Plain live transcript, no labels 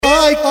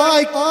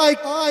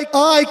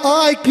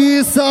ai,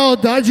 que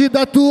saudade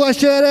da tua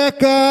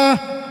xereca,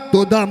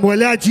 toda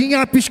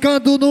molhadinha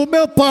piscando no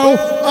meu pau.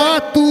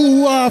 A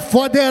tua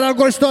foda era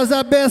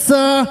gostosa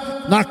beça,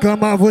 na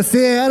cama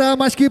você era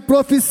mais que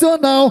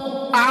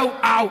profissional.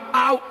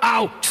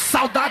 Au,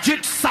 saudade,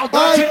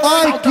 saudade.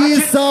 Ai,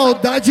 que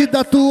saudade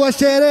da tua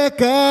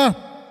xereca,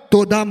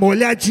 toda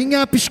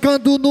molhadinha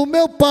piscando no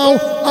meu pau.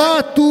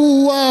 A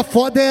tua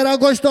foda era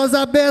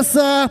gostosa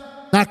beça,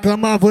 na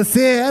cama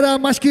você era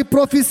mais que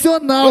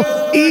profissional.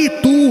 E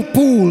tu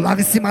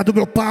pulava em cima do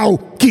meu pau,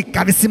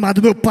 quicava em cima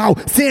do meu pau,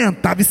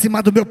 sentava em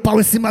cima do meu pau,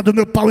 em cima do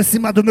meu pau, em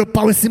cima do meu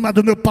pau, em cima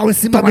do meu pau, em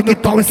cima do meu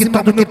pau, em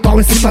cima do meu pau,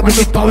 em cima do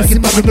meu pau, em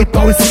cima do meu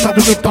pau, em cima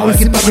do meu pau, em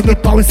cima do meu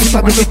pau, em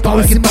cima do meu pau,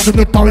 em cima do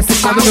meu pau, em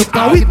cima do meu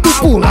pau. E tu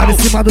pulava em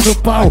cima do meu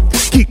pau,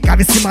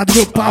 quicava em cima do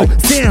meu pau,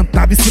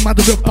 sentava em cima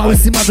do meu pau, em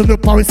cima do meu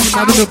pau, em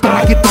cima do meu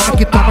pau. Que toma,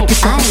 que toma, que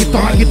toma, que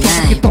toma, que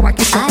toma,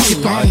 que toma, que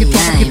toma, que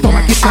toma, que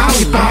toma, que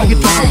toma, que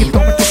toma, que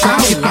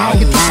toma, que toma,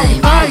 que toma.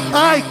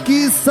 Ai,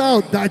 que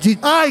saudade,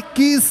 ai,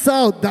 que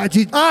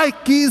saudade, ai,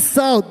 que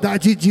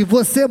saudade de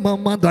você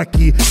mamando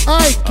aqui.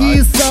 Ai,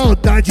 que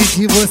saudade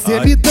de você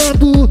me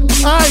dando.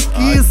 Ai,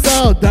 que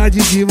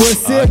saudade de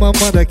você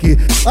mamando aqui.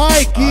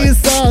 Ai, que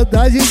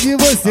saudade de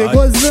você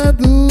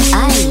gozando.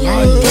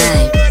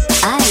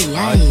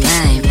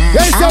 E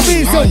aí,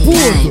 Selminho, seu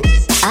puto?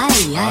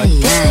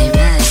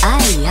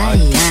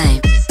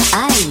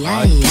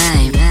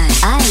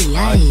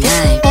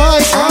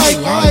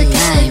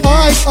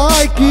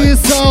 Ai, que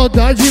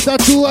saudade da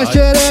tua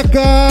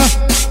xereca,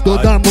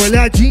 toda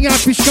molhadinha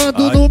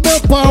piscando no meu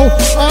pau.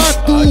 A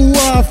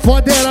tua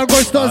foda era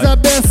gostosa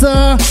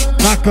beça,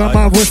 na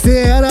cama você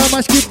era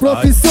mais que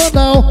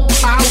profissional.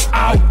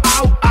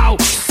 Au,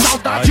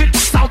 saudade,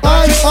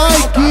 saudade.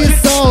 Ai,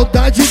 que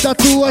saudade da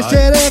tua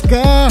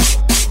xereca,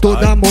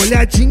 toda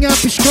molhadinha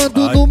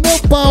piscando no meu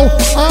pau.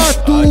 A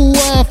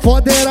tua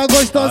foda era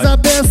gostosa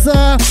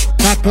beça,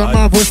 na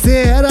cama você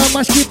era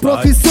mais que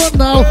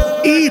profissional.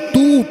 E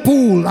tu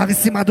pulava em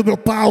cima do meu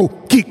pau,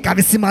 quicava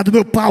em cima do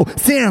meu pau,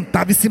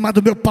 sentava em cima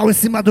do meu pau, em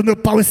cima do meu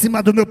pau, em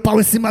cima do meu pau,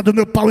 em cima do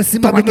meu pau, em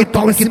cima do meu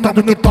pau, em cima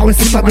do meu pau, em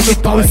cima do meu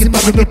pau, em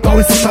cima do meu pau,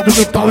 em cima do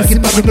meu pau, em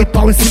cima do meu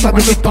pau, em cima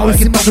do meu pau, em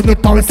cima do meu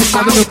pau, em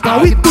cima do meu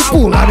pau. E tu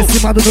pulava em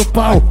cima do meu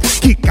pau,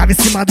 quicava em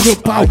cima do meu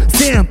pau,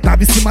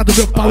 sentava em cima do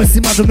meu pau, em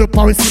cima do meu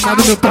pau, em cima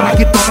do meu pau.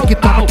 Que toma, que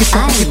toma, que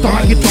toma, que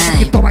toma, que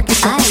toma, que toma, que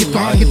toma, que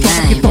toma,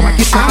 que toma,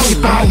 que toma, que toma, que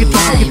toma, que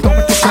toma, que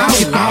toma, que toma,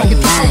 que toma, que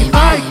toma.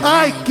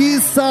 Ai, que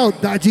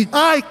saudade,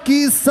 ai,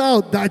 que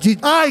saudade,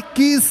 ai,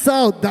 que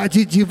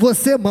saudade de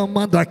você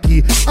mamando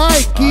aqui.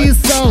 Ai, que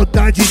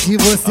saudade de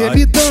você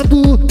me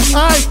dando.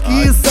 Ai,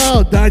 que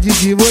saudade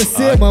de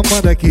você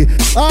mamando aqui.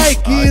 Ai,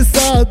 que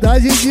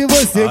saudade de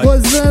você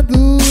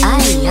gozando.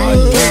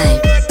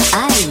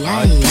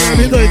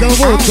 Doidão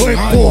voltou, hein,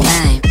 porra.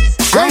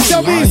 Vai,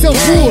 Selminho, seu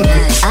puto.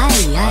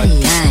 Ai,